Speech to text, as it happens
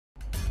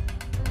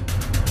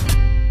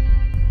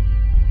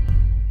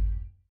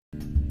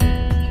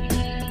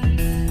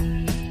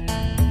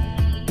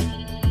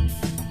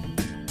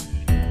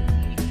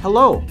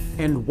Hello,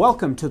 and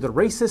welcome to the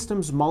RAE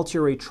Systems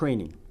MultiRAE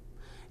training.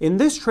 In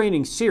this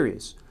training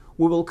series,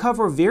 we will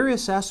cover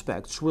various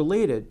aspects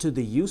related to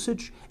the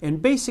usage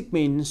and basic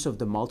maintenance of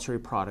the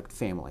MultiRAE product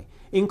family,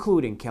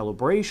 including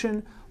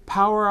calibration,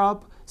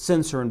 power-up,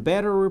 sensor and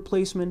battery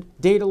replacement,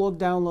 data log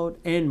download,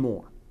 and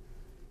more.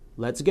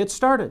 Let's get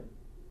started.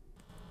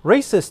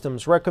 RAE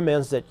Systems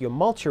recommends that your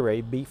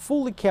MultiRAE be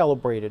fully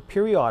calibrated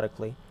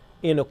periodically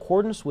in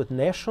accordance with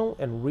national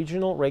and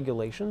regional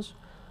regulations,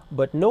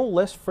 but no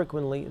less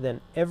frequently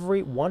than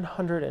every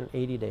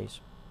 180 days.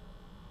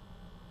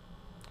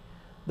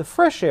 The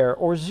fresh air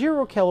or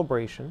zero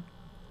calibration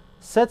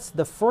sets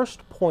the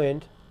first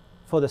point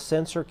for the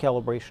sensor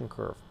calibration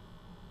curve.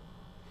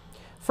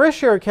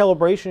 Fresh air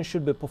calibration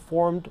should be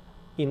performed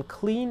in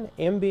clean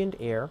ambient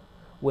air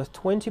with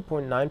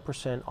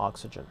 20.9%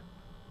 oxygen.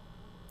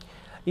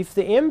 If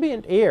the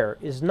ambient air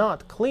is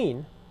not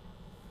clean,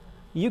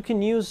 you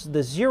can use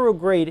the zero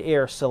grade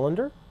air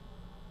cylinder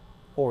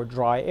or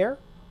dry air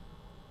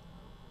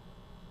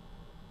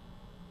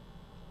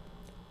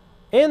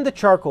and the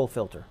charcoal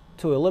filter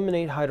to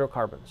eliminate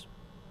hydrocarbons.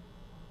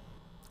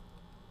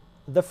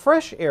 The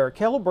fresh air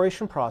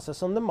calibration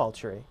process on the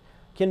MultiRAE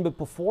can be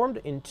performed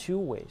in two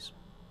ways.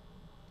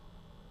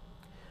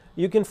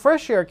 You can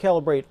fresh air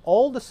calibrate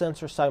all the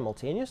sensors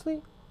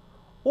simultaneously,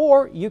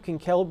 or you can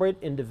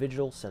calibrate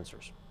individual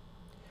sensors.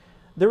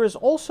 There is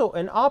also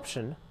an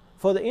option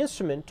for the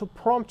instrument to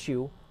prompt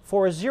you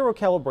for a zero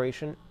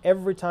calibration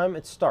every time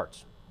it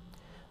starts.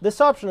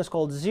 This option is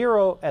called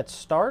Zero at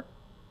Start,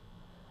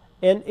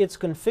 and it's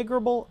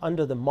configurable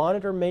under the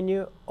Monitor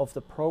menu of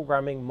the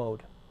programming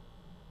mode.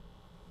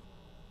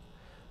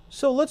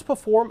 So let's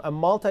perform a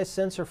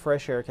multi-sensor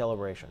fresh air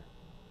calibration.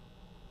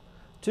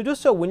 To do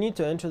so, we need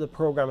to enter the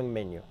programming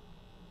menu.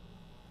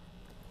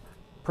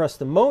 Press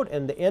the Mode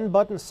and the End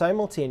button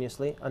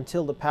simultaneously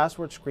until the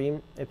password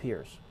screen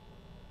appears.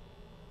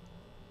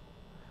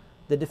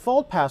 The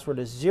default password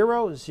is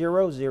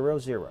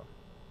 0000.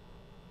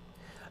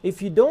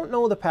 If you don't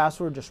know the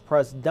password, just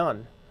press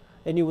Done,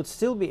 and you would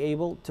still be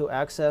able to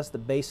access the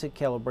basic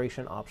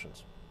calibration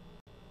options.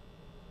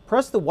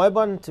 Press the Y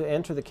button to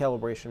enter the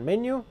calibration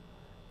menu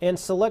and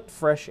select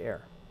Fresh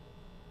Air.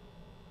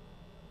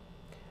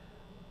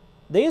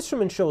 The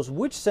instrument shows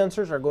which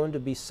sensors are going to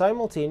be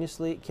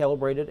simultaneously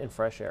calibrated in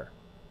fresh air.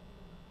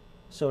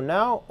 So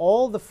now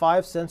all the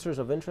 5 sensors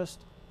of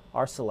interest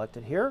are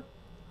selected here.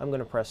 I'm going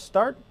to press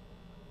Start,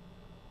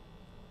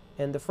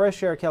 and the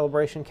fresh air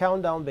calibration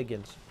countdown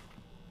begins.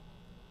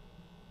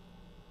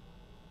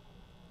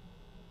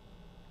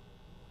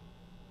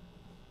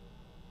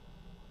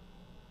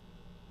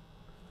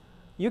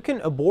 You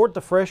can abort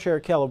the fresh air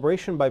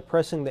calibration by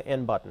pressing the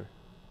End button.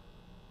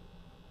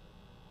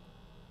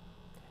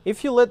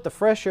 If you let the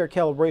fresh air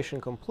calibration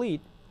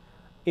complete,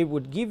 it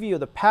would give you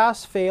the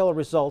pass-fail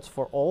results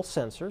for all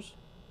sensors,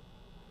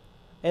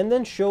 and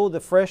then show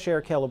the fresh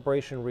air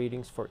calibration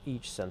readings for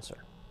each sensor.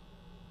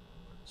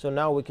 So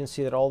now we can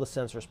see that all the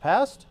sensors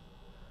passed,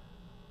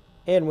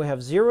 and we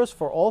have zeros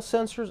for all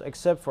sensors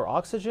except for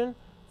oxygen,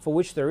 for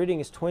which the reading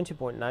is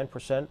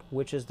 20.9%,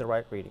 which is the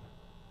right reading.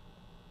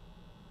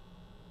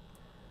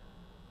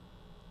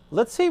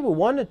 Let's say we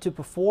wanted to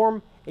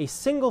perform a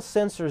single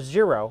sensor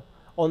zero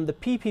on the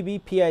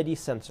PPB PID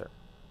sensor.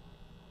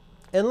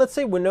 And let's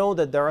say we know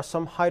that there are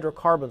some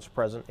hydrocarbons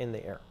present in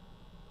the air.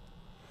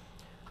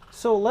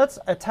 So let's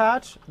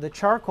attach the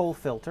charcoal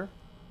filter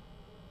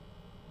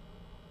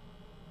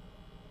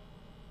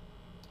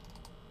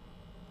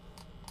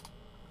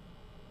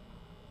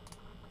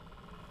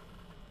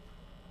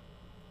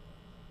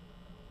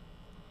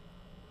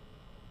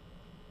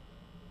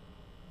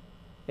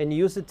and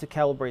use it to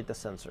calibrate the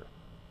sensor.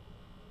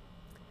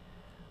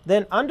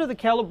 Then under the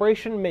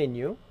calibration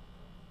menu,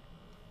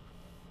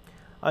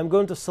 I'm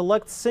going to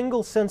select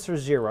single sensor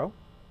 0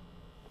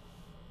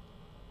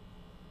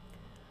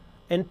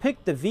 and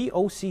pick the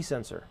VOC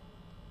sensor,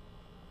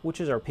 which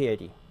is our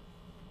PID. I'm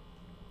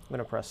going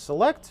to press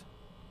Select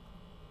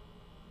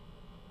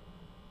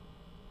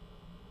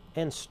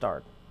and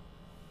Start.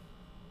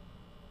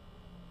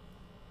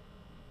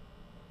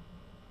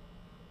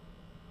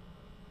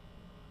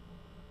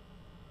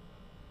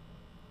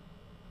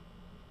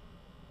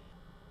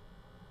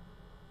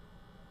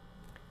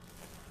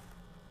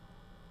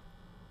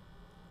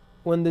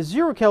 When the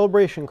zero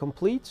calibration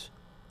completes,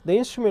 the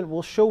instrument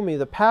will show me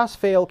the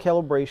pass-fail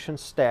calibration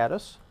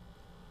status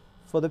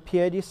for the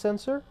PID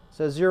sensor. It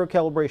says zero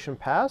calibration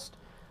passed,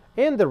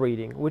 and the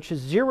reading, which is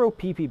 0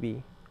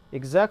 ppb,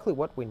 exactly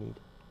what we need.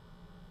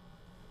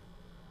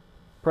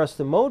 Press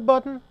the Mode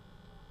button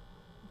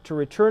to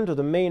return to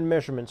the main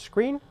measurement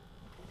screen,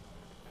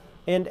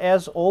 and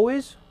as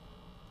always,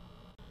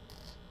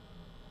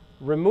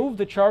 remove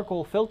the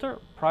charcoal filter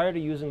prior to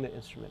using the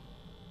instrument.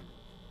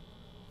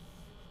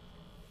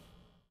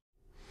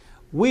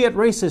 We at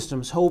RAE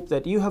Systems hope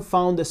that you have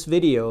found this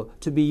video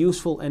to be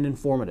useful and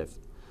informative.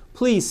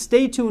 Please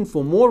stay tuned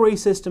for more RAE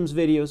Systems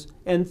videos,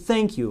 and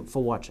thank you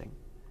for watching.